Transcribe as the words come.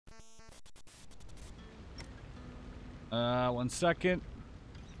1 second.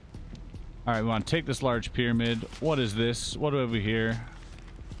 All right, we want to take this large pyramid. What is this? What do we have here?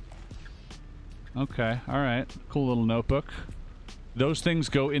 Okay, all right. Cool little notebook. Those things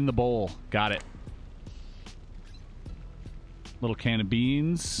go in the bowl. Got it. Little can of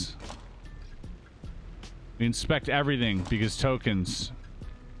beans. We inspect everything because tokens.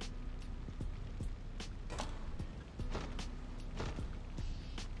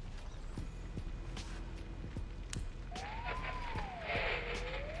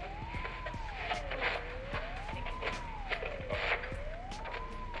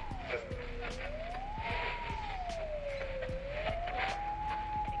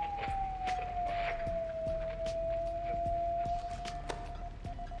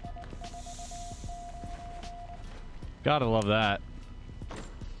 Gotta love that.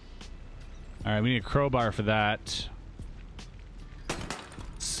 Alright, we need a crowbar for that.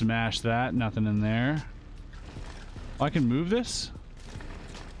 Smash that. Nothing in there. Oh, I can move this?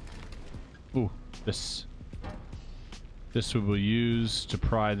 Ooh, this. This we will use to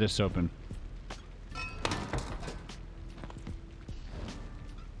pry this open.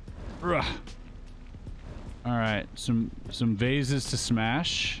 Alright, some vases to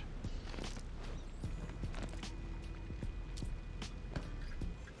smash.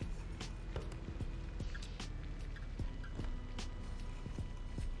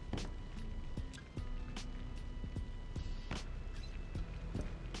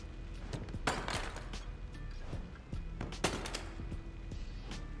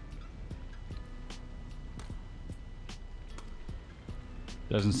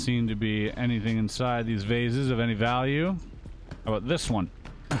 Doesn't seem to be anything inside these vases of any value. How about this one?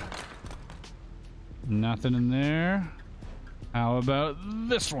 Nothing in there. How about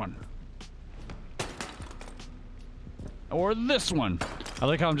this one? Or this one? I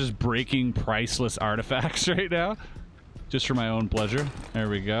like how I'm just breaking priceless artifacts right now. Just for my own pleasure. There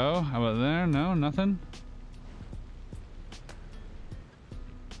we go. How about there? No, nothing.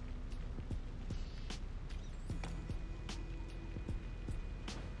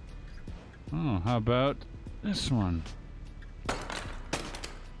 Oh, how about this one?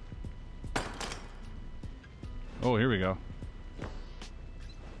 Oh, here we go.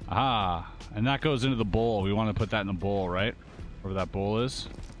 Ah, and that goes into the bowl. We want to put that in the bowl, right? Wherever that bowl is.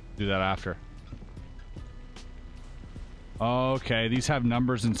 Do that after. Okay, these have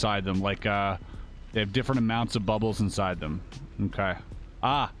numbers inside them. Like, they have different amounts of bubbles inside them. Okay.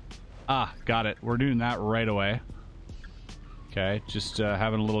 Ah, got it. We're doing that right away. Okay, just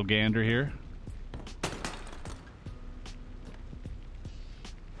having a little gander here.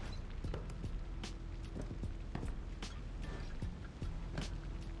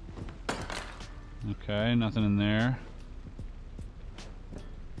 Okay, nothing in there.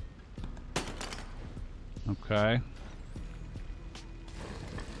 Okay.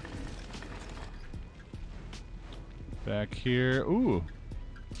 Back here. Ooh.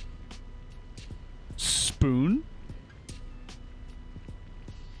 Spoon.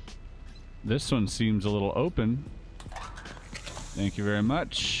 This one seems a little open. Thank you very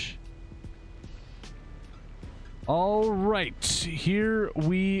much. All right, here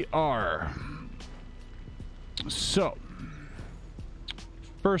we are. So,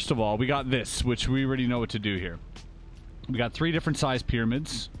 first of all, we got this, which we already know what to do here. We got 3 different size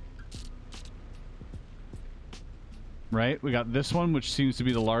pyramids. Right? We got this one, which seems to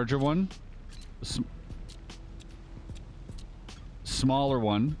be the larger one. The smaller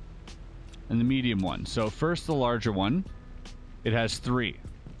one. And the medium one. So first the larger one. It has 3.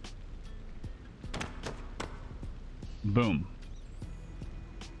 Boom.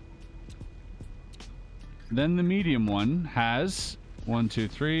 Then the medium one has 1, 2,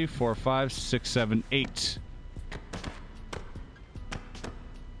 3, 4, 5, 6, 7, 8.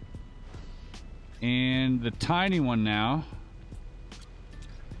 And the tiny one now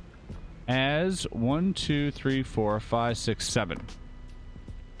has 1, 2, 3, 4, 5, 6, 7.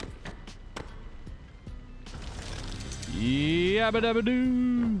 Yabba dabba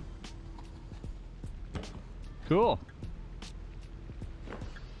doo. Cool.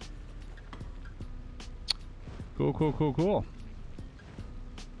 Cool.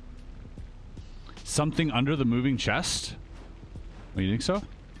 Something under the moving chest? Oh, you think so?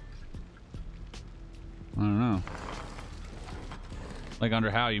 I don't know. Like under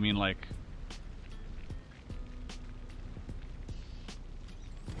how? You mean like...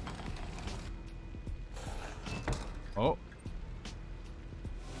 Oh.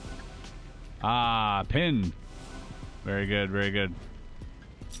 Ah, pin. Very good, very good.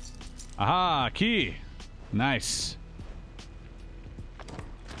 Aha, key. Nice.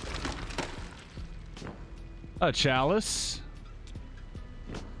 A chalice.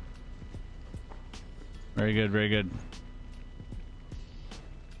 Very good, very good.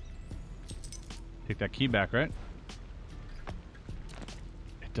 Take that key back, right?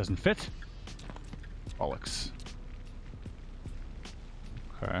 It doesn't fit. Bollocks.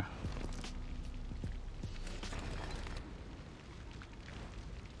 Okay.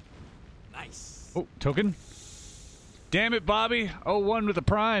 Nice. Oh, token. Damn it, Bobby. Oh, 1 with the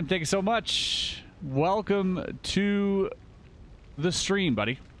prime. Thank you so much. Welcome to the stream,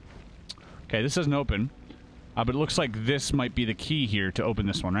 buddy. Okay, this doesn't open. But it looks like this might be the key here to open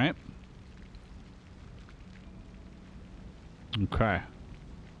this one, right? Okay.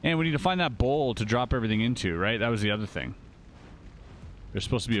 And we need to find that bowl to drop everything into, right? That was the other thing. There's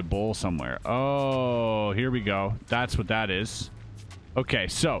supposed to be a bowl somewhere. Oh, here we go. That's what that is. Okay,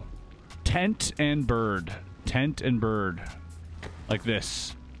 so tent and bird. Tent and bird. Like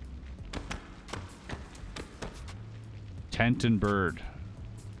this. Tent and bird.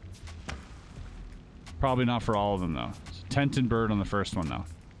 Probably not for all of them, though. So tent and bird on the first one, though.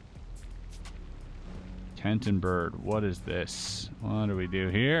 Tent and bird. What is this? What do we do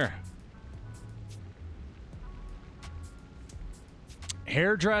here?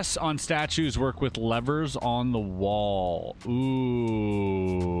 Hairdress on statues work with levers on the wall.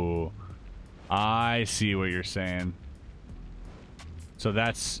 Ooh. I see what you're saying. So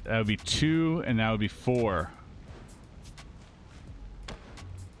that would be 2 and that would be 4.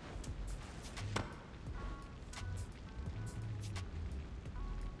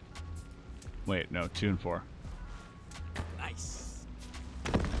 Wait, no, 2 and 4. Nice.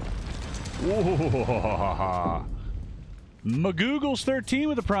 Whoa. Magoogles 13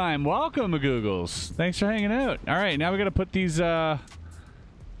 with a prime. Welcome, Magoogles. Thanks for hanging out. All right, now we got to put these. We got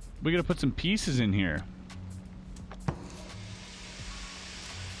to put some pieces in here.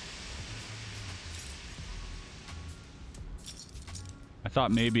 I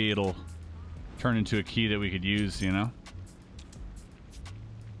thought maybe it'll turn into a key that we could use, you know?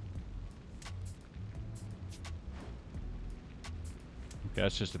 Okay,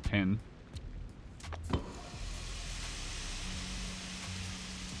 that's just a pin.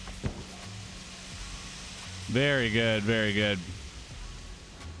 Very good, very good.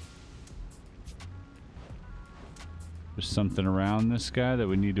 There's something around this guy that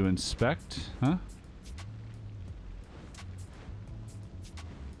we need to inspect, huh?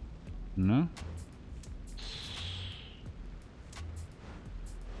 No?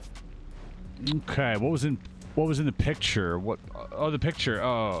 Okay, what was in the picture? What? Oh, the picture.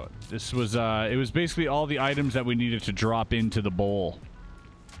 Oh, this was it was basically all the items that we needed to drop into the bowl.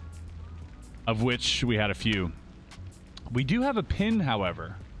 Of which we had a few. We do have a pin,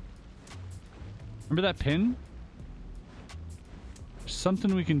 however. Remember that pin? There's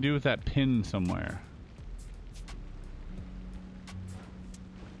something we can do with that pin somewhere.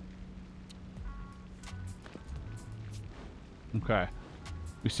 Okay.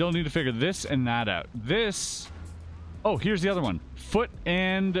 We still need to figure this and that out. This... Oh, here's the other one. Foot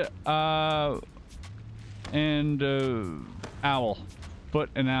and owl. Foot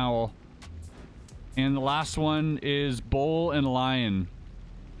and owl. And the last one is bull and lion.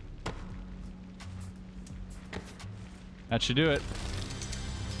 That should do it.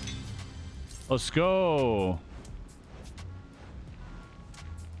 Let's go.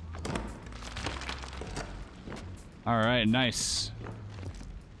 All right, nice.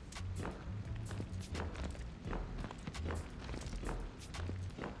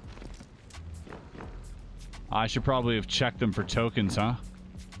 I should probably have checked them for tokens, huh?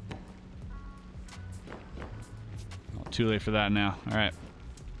 Oh, too late for that now. All right.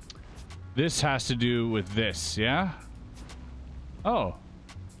 This has to do with this, yeah? Oh.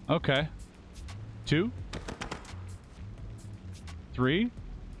 Okay. 2. 3.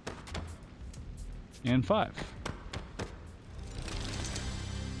 And 5.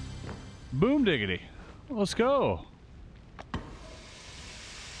 Boom diggity. Let's go.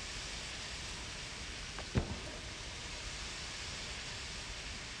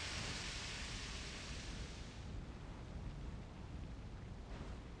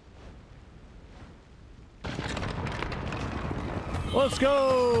 Let's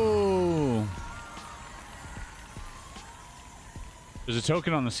go! There's a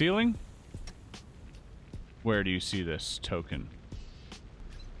token on the ceiling? Where do you see this token?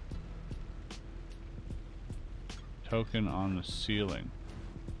 Token on the ceiling.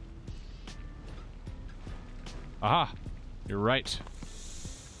 Aha! You're right.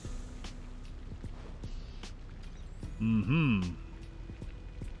 Mm-hmm.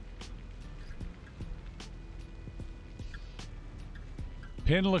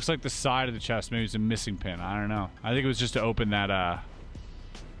 Pin looks like the side of the chest. Maybe it's a missing pin. I don't know. I think it was just to open that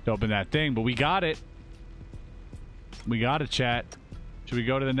thing, but we got it. We got it, chat. Should we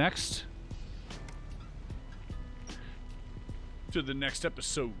go to the next? To the next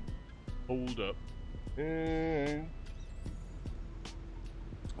episode. Hold up.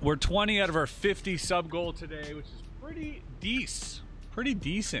 We're 20 out of our 50 sub goal today, which is pretty decent. Pretty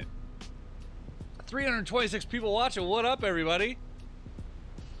decent. 326 people watching. What up, everybody?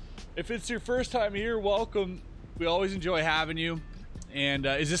 If it's your first time here, welcome. We always enjoy having you. And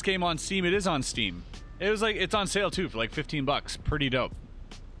is this game on Steam? It is on Steam. It was like, it's on sale too for like 15 bucks. Pretty dope.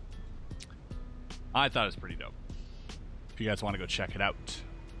 I thought it was pretty dope. If you guys want to go check it out.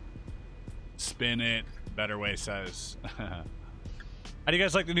 Spin it. Better Way says. How do you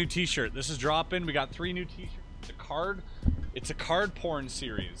guys like the new t-shirt? This is dropping. We got 3 new t-shirts. It's a card porn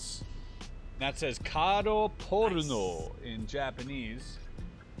series. That says Kado Porno in Japanese.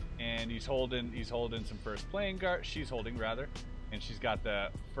 And he's holding some first playing card. She's holding rather. And she's got the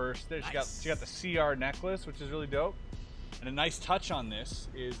first there. She got the CR necklace, which is really dope. And a nice touch on this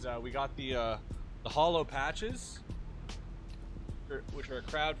is we got the hollow patches, which are a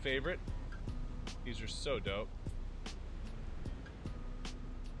crowd favorite. These are so dope.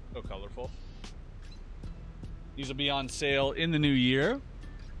 So colorful. These will be on sale in the new year.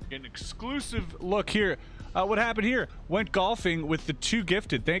 Get an exclusive look here. What happened here? Went golfing with the 2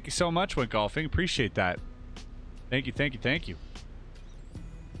 gifted. Thank you so much, Went Golfing. Appreciate that. Thank you, thank you, thank you.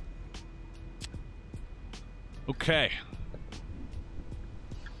 Okay.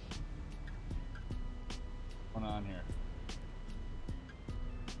 What's going on here?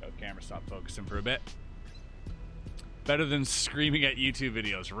 Oh, camera stop focusing for a bit. Better than screaming at YouTube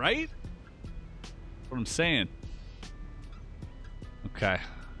videos, right? That's what I'm saying. Okay.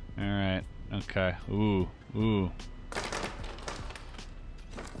 All right. Okay. Ooh. Ooh.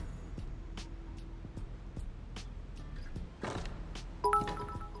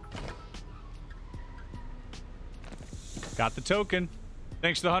 Got the token.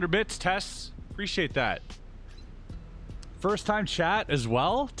 Thanks for the 100 bits, Tess. Appreciate that. First time chat as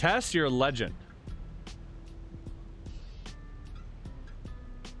well. Tess, you're a legend.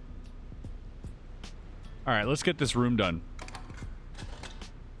 All right, let's get this room done.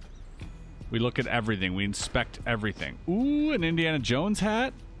 We look at everything. We inspect everything. Ooh, an Indiana Jones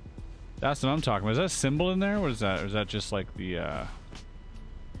hat? That's what I'm talking about. Is that a symbol in there? What is that? Or is that just like the,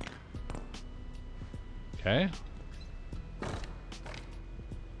 Okay.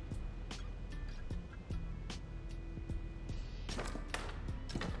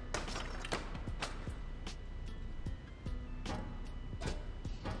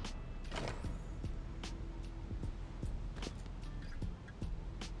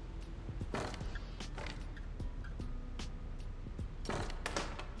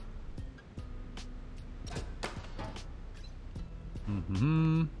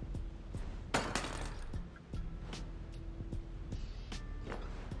 Mm-hmm.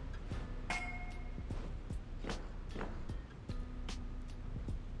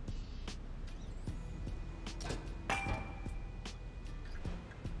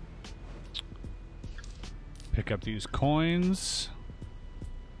 Pick up these coins.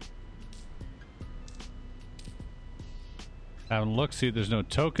 Have a look, see if there's no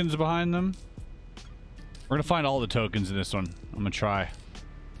tokens behind them. We're gonna find all the tokens in this one. I'm gonna try.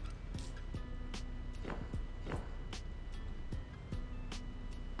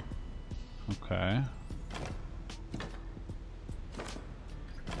 Okay.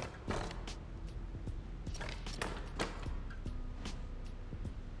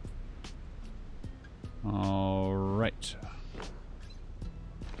 All right.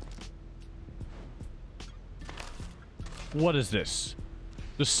 What is this?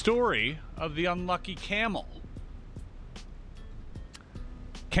 The story of the unlucky camel.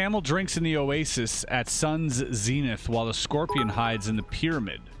 Camel drinks in the oasis at sun's zenith while the scorpion hides in the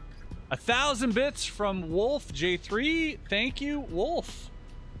pyramid. 1,000 bits from Wolf J3. Thank you, Wolf.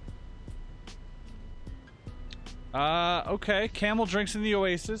 Okay. Camel drinks in the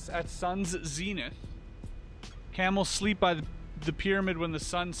oasis at sun's zenith. Camels sleep by the pyramid when the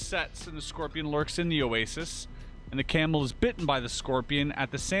sun sets and the scorpion lurks in the oasis. And the camel is bitten by the scorpion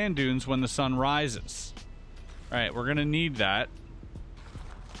at the sand dunes when the sun rises. Alright, we're gonna need that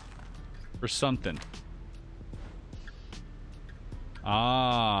for something.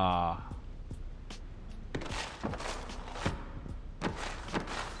 Ah.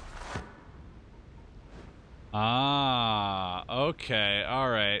 Ah, okay,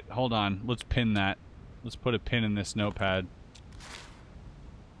 alright. Hold on, let's pin that. Let's put a pin in this notepad.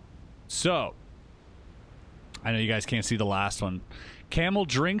 So, I know you guys can't see the last one. Camel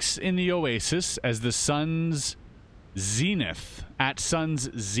drinks in the oasis as the sun's zenith. At sun's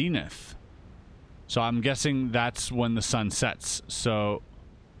zenith. So I'm guessing that's when the sun sets. So...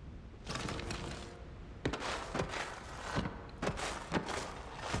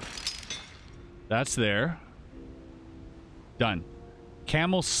 that's there. Done.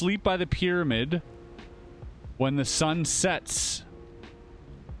 Camels sleep by the pyramid when the sun sets.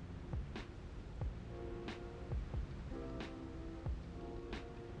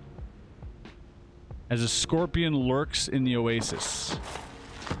 As a scorpion lurks in the oasis.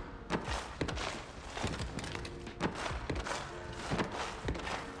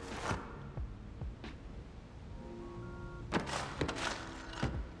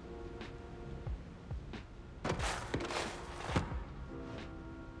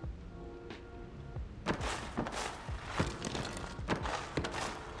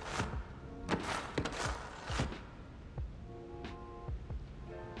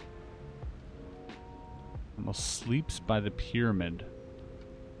 Sleeps by the pyramid.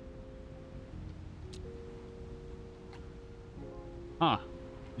 Huh.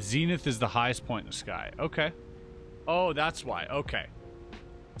 Zenith is the highest point in the sky. Okay. Oh, that's why. Okay.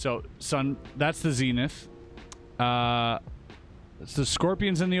 So, sun, that's the zenith. It's the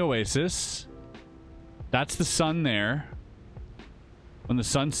scorpions in the oasis. That's the sun there. When the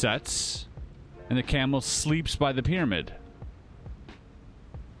sun sets. And the camel sleeps by the pyramid.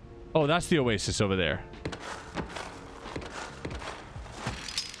 Oh, that's the oasis over there.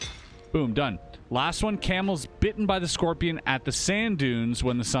 Boom, done. Last one, camel's bitten by the scorpion at the sand dunes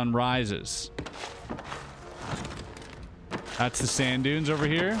when the sun rises. That's the sand dunes over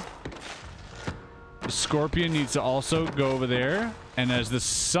here. The scorpion needs to also go over there. And as the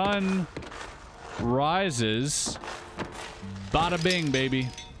sun rises, bada bing, baby.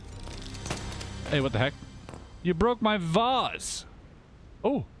 Hey, what the heck? You broke my vase.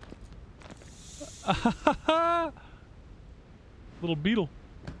 Oh. Little beetle.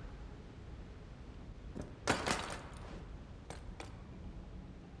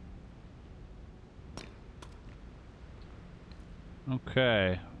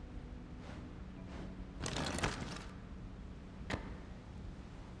 Okay.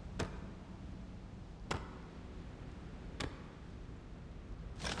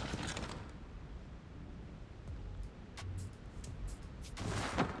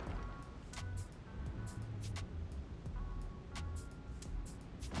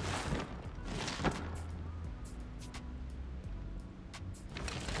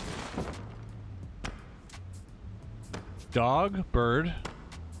 Dog, bird.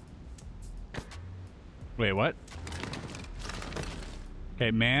 Wait, what?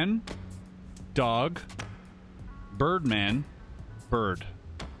 Okay, man, dog, bird man, bird.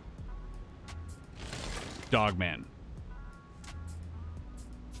 Dog man.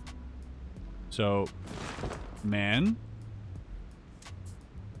 So, man.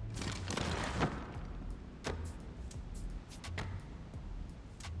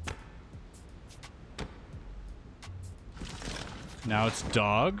 Now it's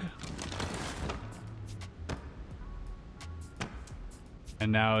dog.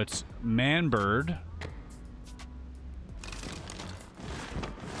 And now it's man bird.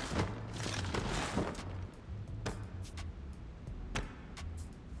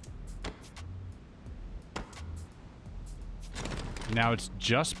 Now it's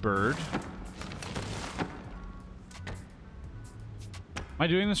just bird. Am I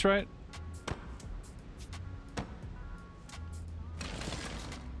doing this right?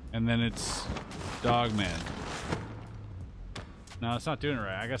 And then it's dog man. No, it's not doing it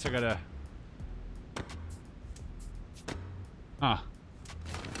right. I guess I gotta... Huh.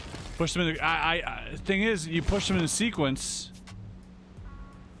 Push them in the... thing is, you push them in a sequence,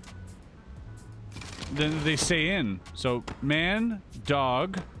 then they stay in. So, man,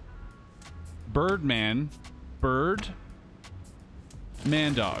 dog, bird man, bird,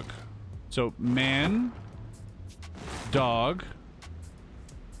 man, dog. So, man, dog.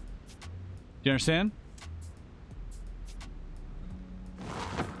 Do you understand?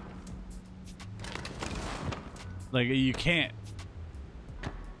 Like, you can't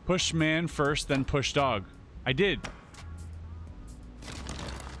push man first, then push dog. I did.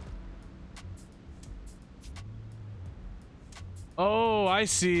 Oh, I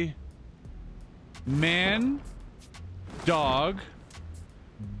see. Man, dog,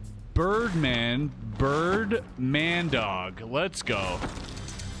 bird man, bird, man, dog. Let's go.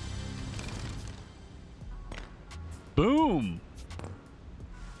 Boom.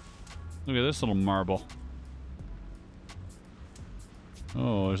 Look at this little marble.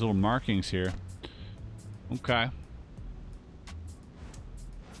 Oh, there's little markings here. Okay.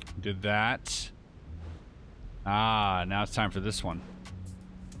 Did that. Ah, now it's time for this one.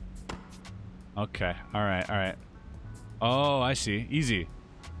 Okay. All right. All right. Oh, I see. Easy.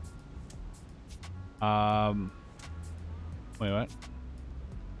 Wait, what?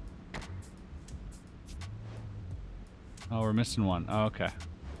 Oh, we're missing one. Oh, okay.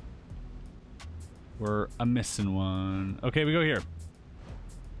 We're a missing one. Okay, we go here.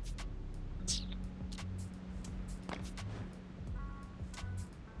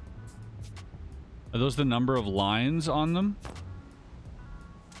 Are those the number of lines on them?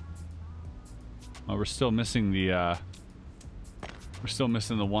 Oh, we're still missing the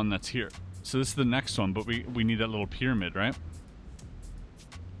one that's here. So this is the next one, but we need that little pyramid, right?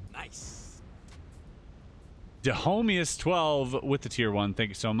 Nice. Dahomius12 with the tier 1. Thank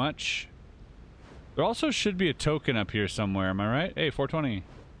you so much. There also should be a token up here somewhere. Am I right? Hey, 420.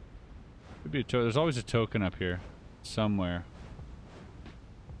 Could be a there's always a token up here somewhere.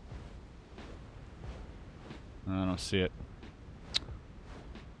 I don't see it.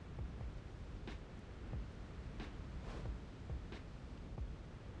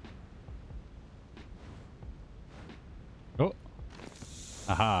 Oh.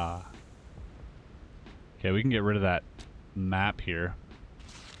 Aha. Okay, we can get rid of that map here.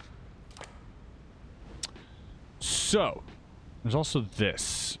 So, there's also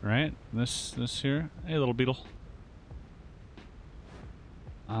this, right? This here. Hey, little beetle.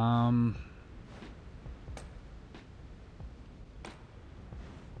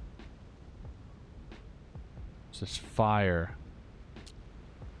 This fire.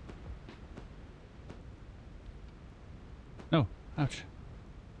 No, ouch.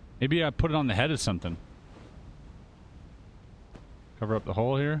 Maybe I put it on the head of something. Cover up the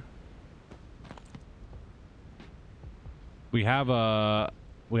hole here. We have a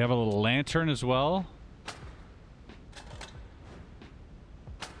little lantern as well.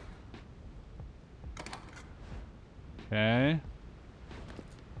 Okay.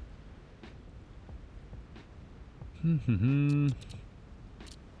 The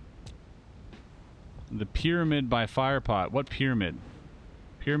pyramid by firepot. What pyramid?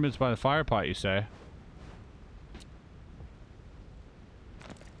 Pyramids by the firepot, you say?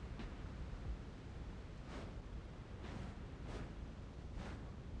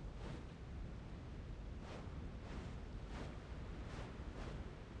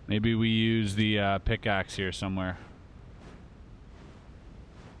 Maybe we use the pickaxe here somewhere.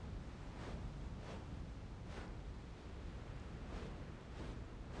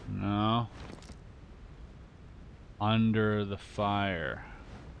 No. Under the fire.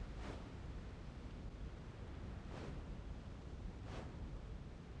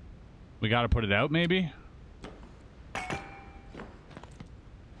 We gotta put it out, maybe?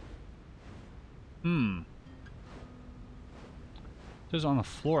 It says on the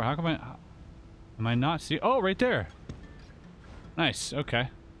floor. How come am I not seeing? Oh, right there. Nice. Okay.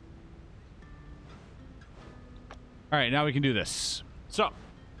 All right, now we can do this. So.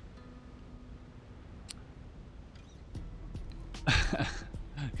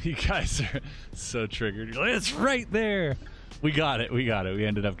 You guys are so triggered. You're like, it's right there. We got it. We got it. We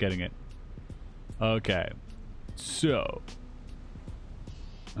ended up getting it. Okay. So.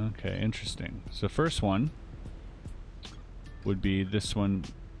 Okay, interesting. So first one would be this one.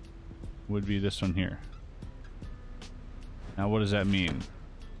 Would be this one here. Now what does that mean?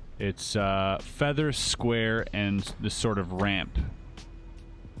 It's feather, square, and this sort of ramp.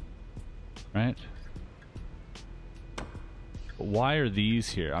 Right? But why are these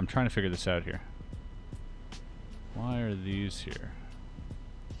here? I'm trying to figure this out here. Why are these here?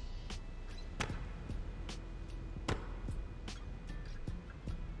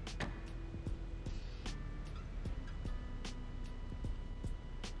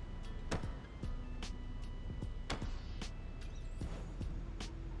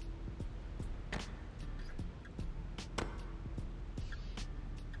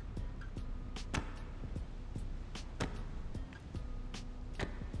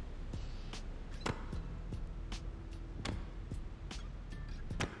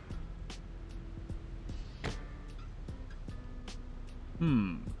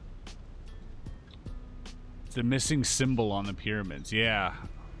 It's the missing symbol on the pyramids. Yeah,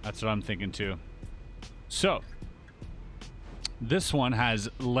 that's what I'm thinking too. So, this one has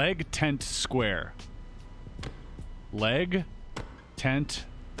leg, tent, square. Leg, tent.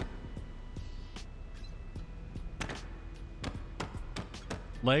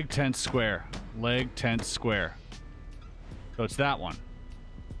 Leg, tent, square. Leg, tent, square. So it's that one.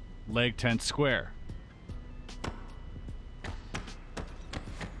 Leg, tent, square.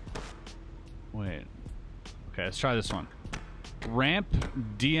 Wait. Okay, let's try this one. Ramp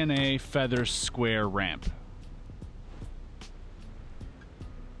DNA feather square ramp.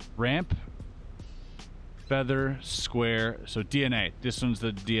 Ramp feather square. So DNA. This one's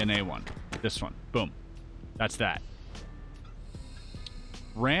the DNA one. This one. Boom. That's that.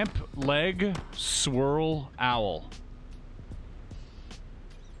 Ramp leg swirl owl.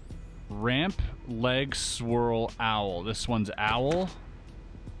 Ramp leg swirl owl. This one's owl.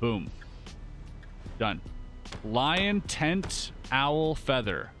 Boom. Done. Lion tent owl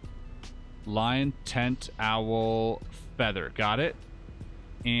feather. Lion tent owl feather. Got it.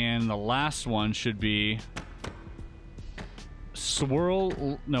 And the last one should be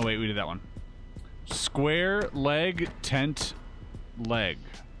swirl. No, wait, we did that one. Square leg tent leg.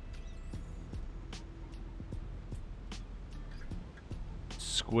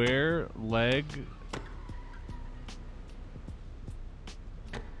 Square leg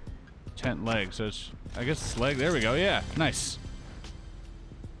tent leg. So it's, I guess it's leg. There we go. Yeah, nice.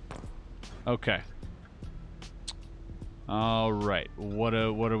 Okay. All right. What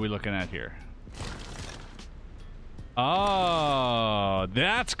are we looking at here? Oh,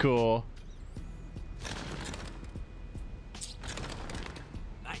 that's cool.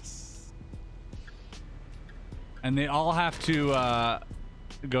 Nice. And they all have to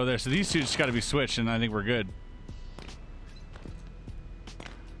go there. So these two just got to be switched, and I think we're good.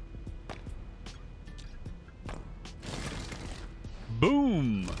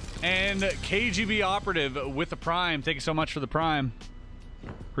 Boom! And KGB operative with the prime. Thank you so much for the prime.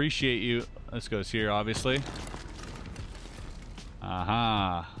 Appreciate you. This goes here, obviously.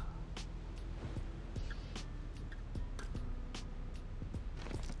 Aha.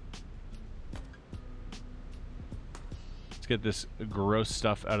 Let's get this gross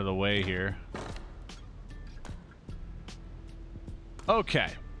stuff out of the way here. Okay.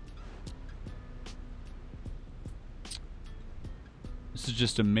 This is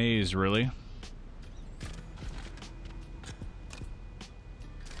just a maze, really.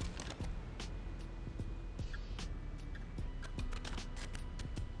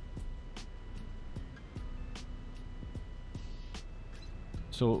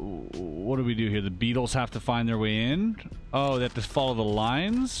 So what do we do here? The beetles have to find their way in? Oh, they have to follow the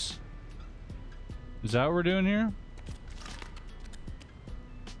lines? Is that what we're doing here?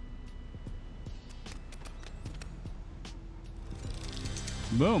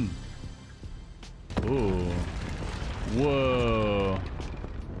 Boom. Ooh. Whoa.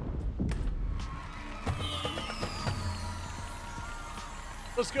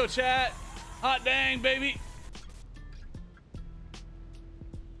 Let's go, chat. Hot dang, baby.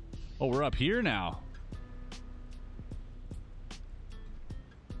 Oh, we're up here now.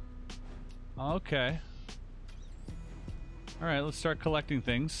 Okay. All right, let's start collecting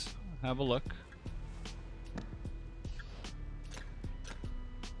things. Have a look.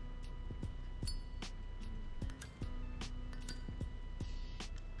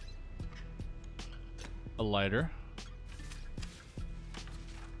 A lighter.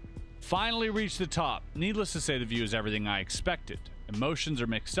 Finally reached the top. Needless to say, the view is everything I expected. Emotions are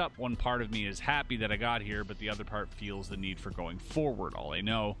mixed up. One part of me is happy that I got here, but the other part feels the need for going forward. All I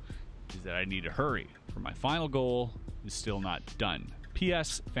know is that I need to hurry, for my final goal is still not done.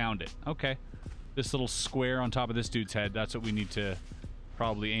 P.S. Found it. Okay. This little square on top of this dude's head, that's what we need to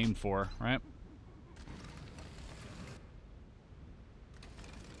probably aim for, right?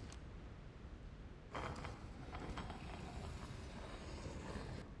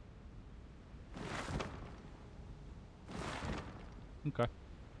 Okay.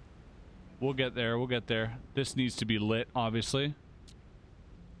 We'll get there. We'll get there. This needs to be lit, obviously.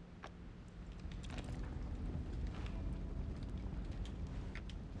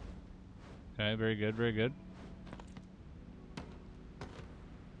 Okay, very good, very good.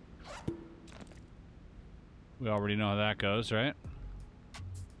 We already know how that goes, right?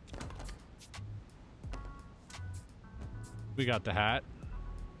 We got the hat.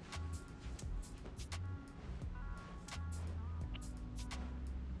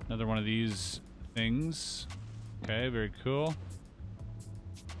 Another one of these things. Okay, very cool.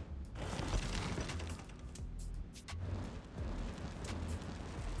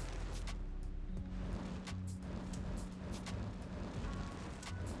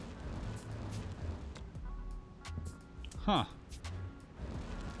 Huh.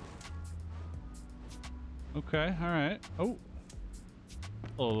 Okay, alright. Oh.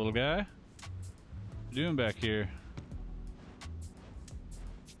 Hello, little guy. What you doing back here?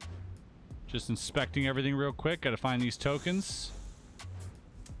 Just inspecting everything real quick. Gotta find these tokens.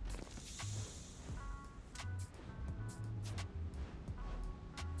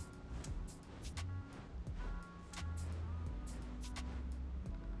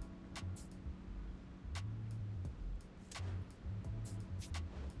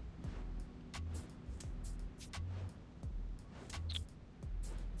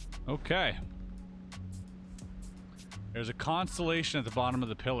 Okay. There's a constellation at the bottom of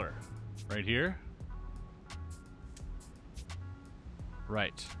the pillar. Right here.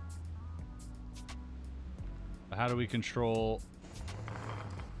 Right. How do we control...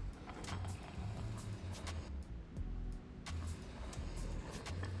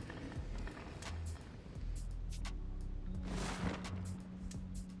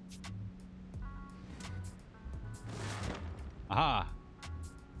 Aha!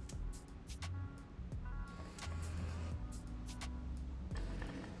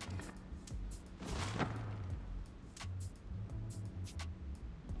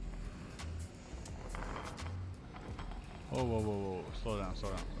 Whoa, whoa, whoa, whoa. Slow down, slow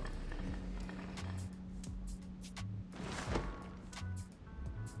down, slow down.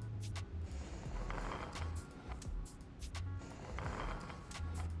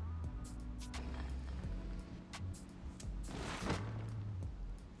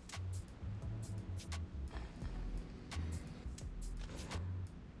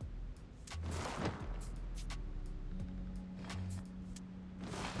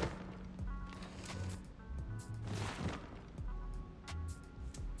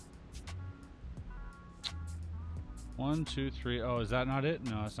 One, two, three. Oh, is that not it?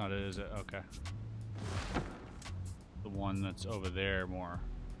 No, that's not it, is it? Okay. The one that's over there more.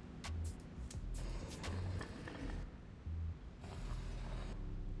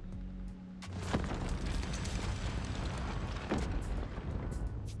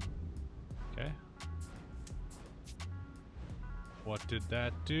 Okay. What did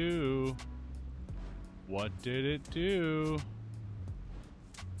that do? What did it do?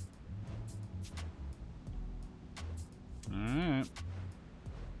 Alright.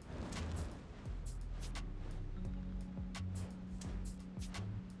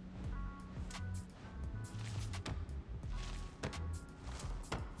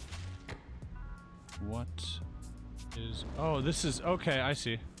 What is... Oh, this is... Okay, I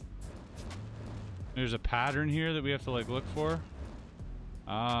see. There's a pattern here that we have to, like, look for.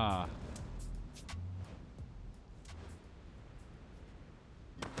 Ah.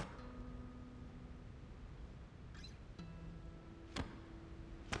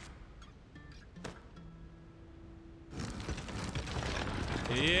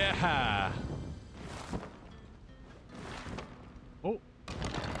 Yeah. Oh.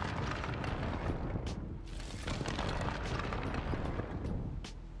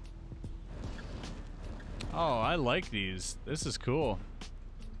 Oh, I like these. This is cool.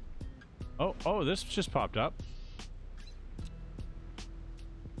 Oh, oh, this just popped up.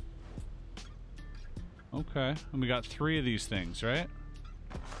 Okay, and we got 3 of these things, right?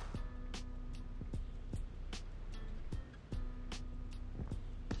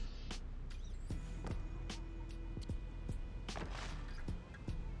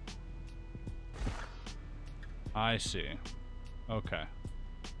 I see. Okay.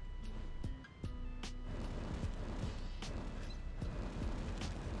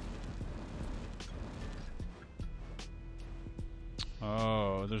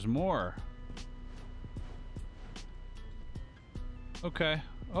 Oh, there's more. Okay.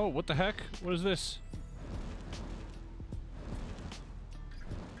 Oh, what the heck? What is this?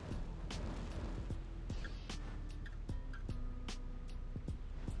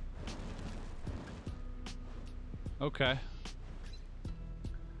 Okay.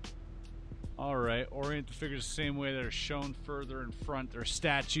 Alright, orient the figures the same way that are shown further in front. There are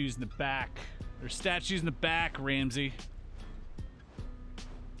statues in the back. There's statues in the back, Ramsay.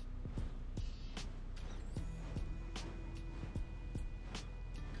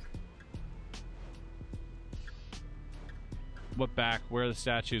 What back? Where are the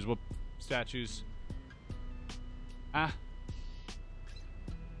statues? What statues? Ah.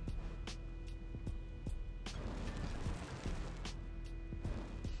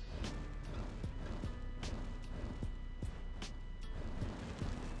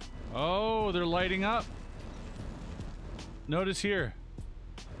 Oh, they're lighting up. Notice here.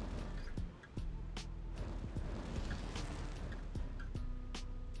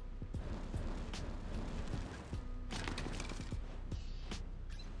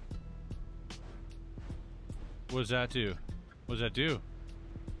 What does that do? What does that do?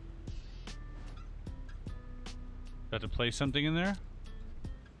 Got to place something in there?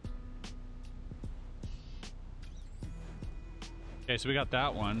 Okay, so we got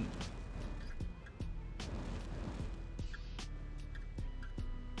that one.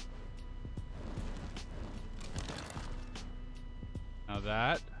 Now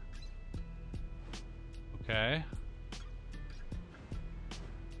that. Okay.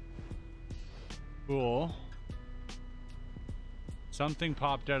 Cool. Something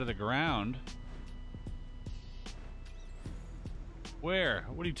popped out of the ground. Where?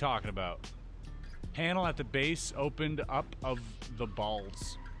 What are you talking about? Panel at the base opened up of the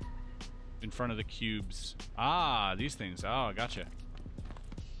balls in front of the cubes. Ah, these things. Oh, gotcha.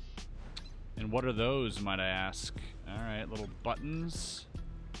 And what are those, might I ask? Alright, little buttons.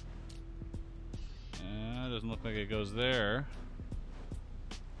 Doesn't look like it goes there.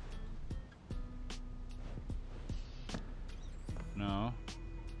 No.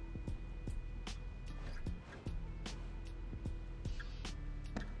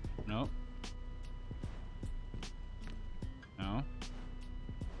 Nope. No.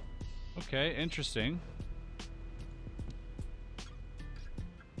 Okay, interesting.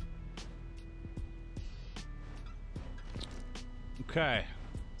 Okay,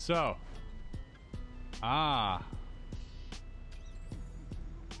 so. Ah.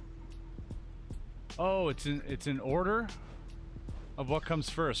 Oh, it's in order of what comes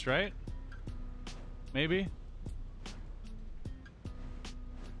first, right? Maybe?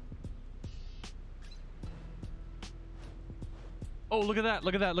 Oh, look at that,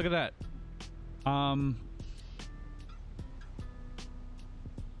 look at that, look at that.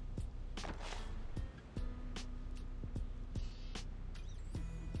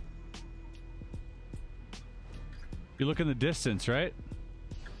 You look in the distance, right?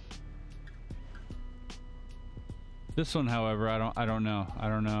 This one, however, I don't know. I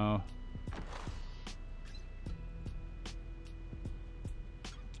don't know.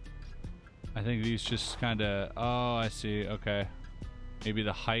 I think these just kind of... Oh, I see. Okay. Maybe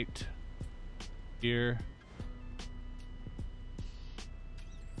the height here.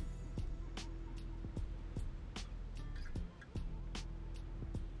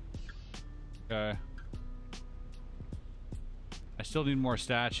 Okay. I still need more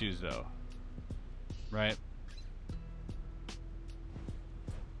statues, though. Right?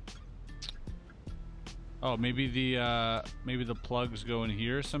 Oh, maybe the plugs go in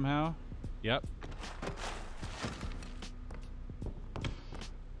here somehow? Yep.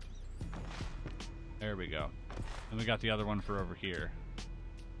 There we go. And we got the other one for over here.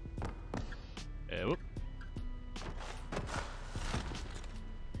 Whoop.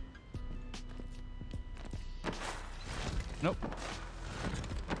 Nope.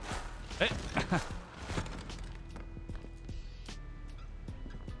 Hey.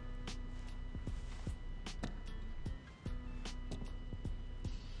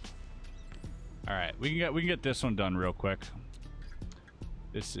 All right, we can get this one done real quick.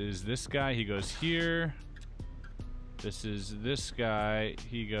 This is this guy, he goes here. This is this guy,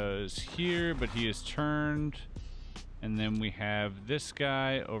 he goes here, but he is turned. And then we have this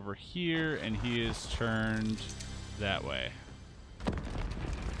guy over here, and he is turned that way.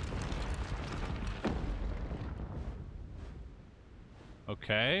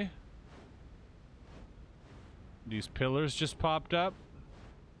 Okay. These pillars just popped up.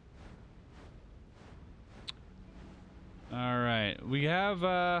 Alright, we have,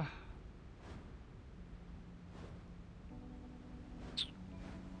 I'm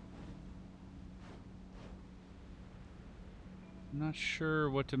not sure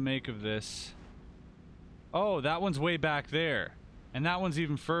what to make of this. Oh, that one's way back there. And that one's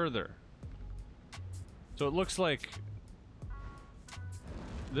even further. So it looks like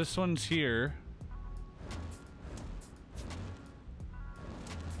this one's here.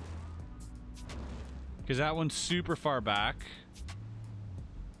 Because that one's super far back.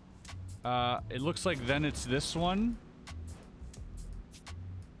 It looks like then it's this one.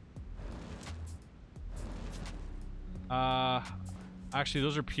 Actually,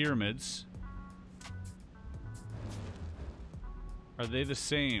 those are pyramids. Are they the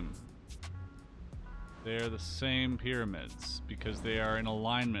same? They're the same pyramids because they are in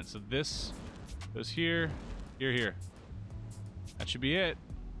alignment. So this goes here, here, here. That should be it.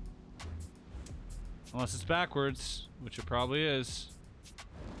 Unless it's backwards, which it probably is.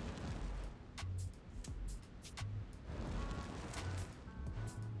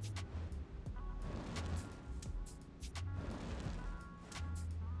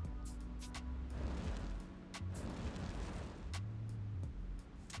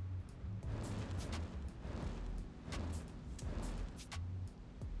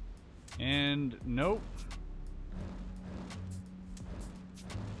 And nope.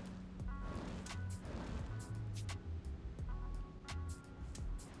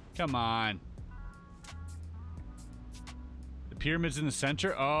 Come on. The pyramid's in the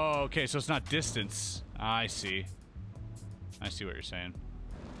center? Oh, okay, so it's not distance. I see. I see what you're saying.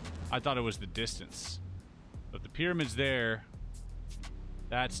 I thought it was the distance. But the pyramid's there.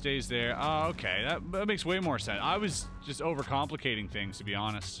 That stays there. Oh, okay. That makes way more sense. I was just overcomplicating things, to be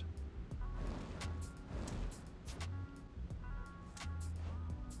honest.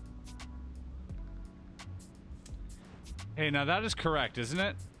 Hey, now that is correct, isn't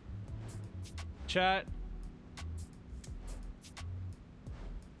it? Chat.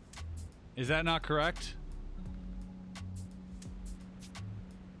 Is that not correct?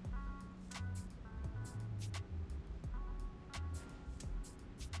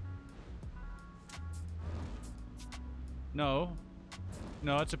 No.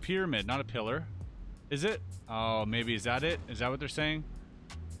 No, it's a pyramid, not a pillar. Is it? Oh, maybe. Is that it? Is that what they're saying?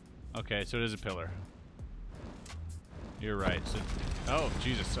 Okay, so it is a pillar. You're right. So, oh,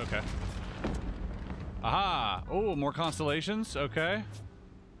 Jesus. Okay. Aha! Oh, more constellations? Okay.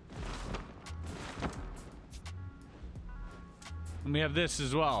 And we have this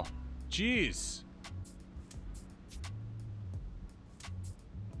as well. Jeez.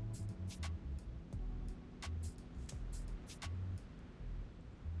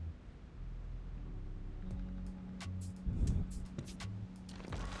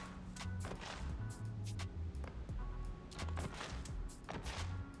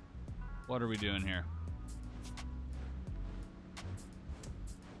 What are we doing here?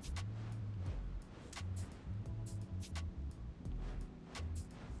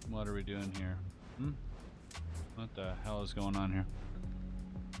 What are we doing here? What the hell is going on here?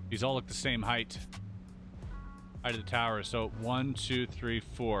 These all look the same height. Height of the tower. So 1, 2, 3,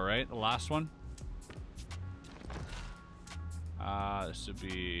 4, right? The last one. This would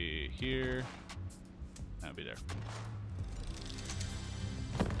be here. That'd be there.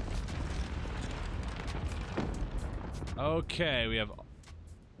 Okay, we have...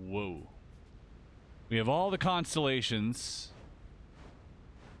 Whoa. We have all the constellations.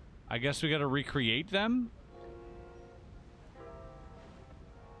 I guess we gotta recreate them?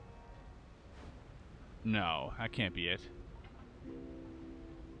 No, that can't be it.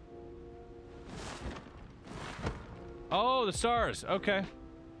 Oh, the stars. Okay.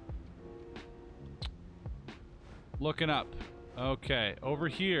 Looking up. Okay, over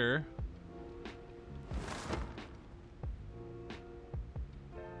here...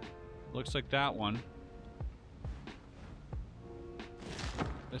 Looks like that one.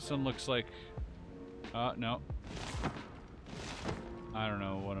 This one looks like... no. I don't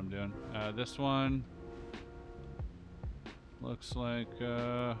know what I'm doing. This one... Looks like,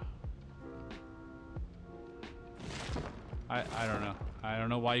 I don't know. I don't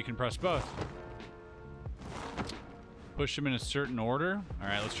know why you can press both. Push them in a certain order.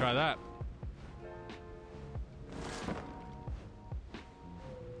 Alright, let's try that.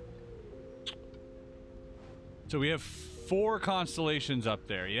 So we have 4 constellations up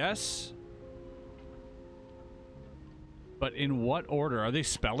there, yes? But in what order? Are they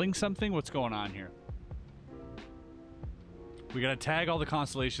spelling something? What's going on here? We gotta tag all the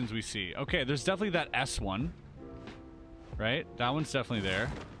constellations we see. Okay, there's definitely that S one. Right? That one's definitely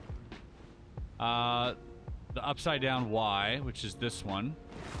there. The upside down Y, which is this one.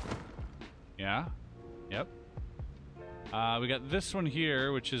 Yeah. Yep. We got this one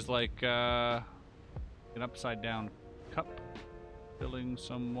here, which is like, an upside down cup filling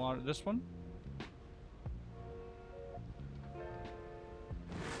some water. This one?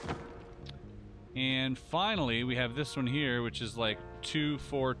 And finally, we have this one here, which is like 2,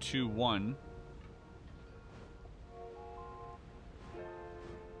 4, 2, 1.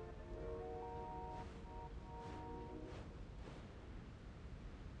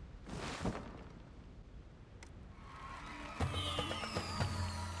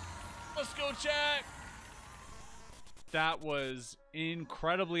 Let's go check! That was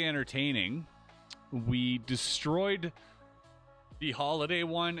incredibly entertaining. We destroyed the holiday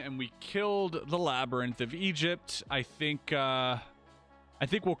one and we killed the Labyrinth of Egypt. I think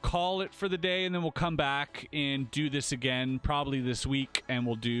we'll call it for the day and then we'll come back and do this again probably this week and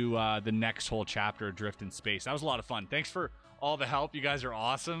we'll do the next whole chapter, Adrift in Space. That was a lot of fun. Thanks for all the help. You guys are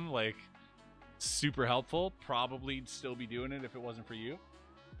awesome. Like, super helpful. Probably still be doing it if it wasn't for you.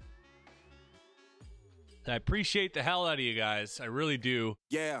 I appreciate the hell out of you guys. I really do.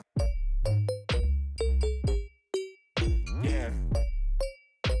 Yeah.